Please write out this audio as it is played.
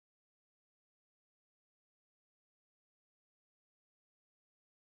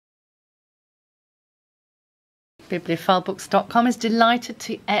Bibliophilebooks.com is delighted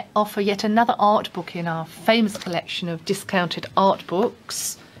to offer yet another art book in our famous collection of discounted art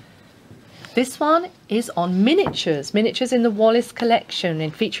books. This one is on miniatures in the Wallace collection,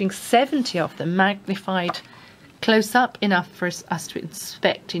 and featuring 70 of them magnified close up, enough for us to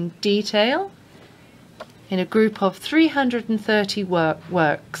inspect in detail, in a group of 330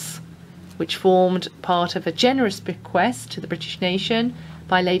 works which formed part of a generous bequest to the British nation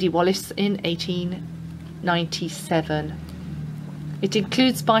by Lady Wallace in 1897. It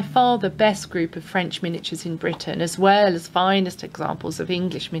includes by far the best group of French miniatures in Britain, as well as finest examples of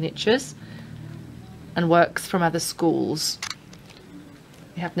English miniatures and works from other schools.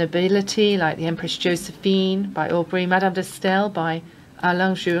 We have nobility like the Empress Josephine by Aubry, Mme de Staël by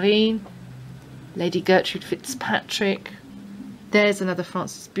Arlaud-Jurine, Lady Gertrude Fitzpatrick. There's another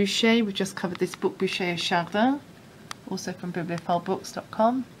Francis Boucher. We've just covered this book, Boucher et Chardin, also from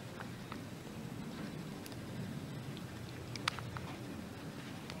Bibliophilebooks.com.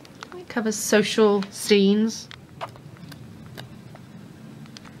 It covers social scenes,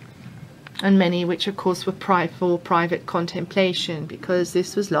 and many which of course were for private contemplation, because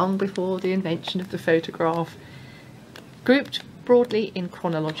this was long before the invention of the photograph. Grouped broadly in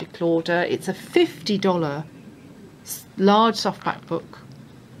chronological order, it's a $50 large softback book,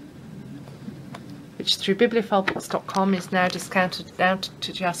 which through bibliophilebooks.com is now discounted down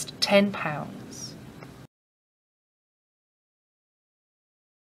to just £10.